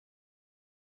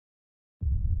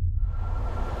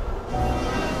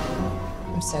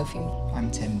I'm Sophie. I'm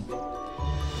Tim.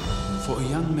 For a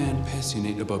young man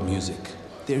passionate about music,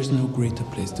 there's no greater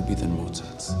place to be than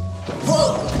Mozart's.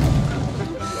 Whoa!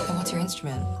 And what's your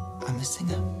instrument? I'm a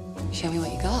singer. Show me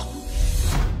what you got.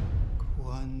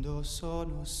 Quando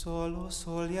sono solo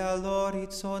soli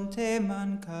all'orizzonte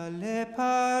manca le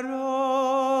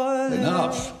parole.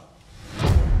 Enough.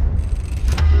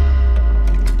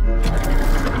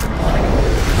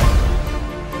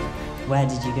 Where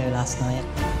did you go last night?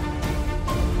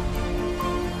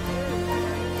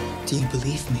 Do you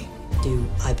believe me? Do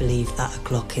I believe that a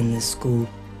clock in the school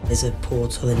is a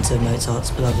portal into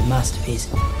Mozart's beloved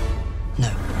masterpiece? No.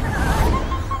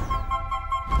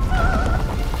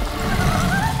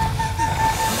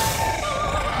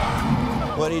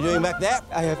 What are you doing back there?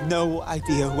 I have no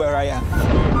idea where I am.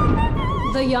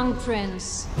 The young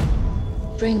prince.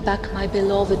 Bring back my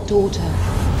beloved daughter.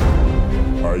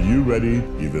 Are you ready,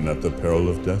 even at the peril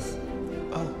of death?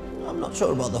 I'm not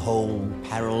sure about the whole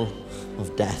peril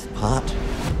of death part.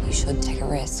 You should take a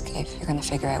risk if you're gonna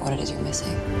figure out what it is you're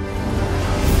missing.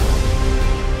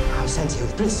 I was sent here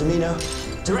with Prince Domino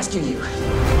to rescue you.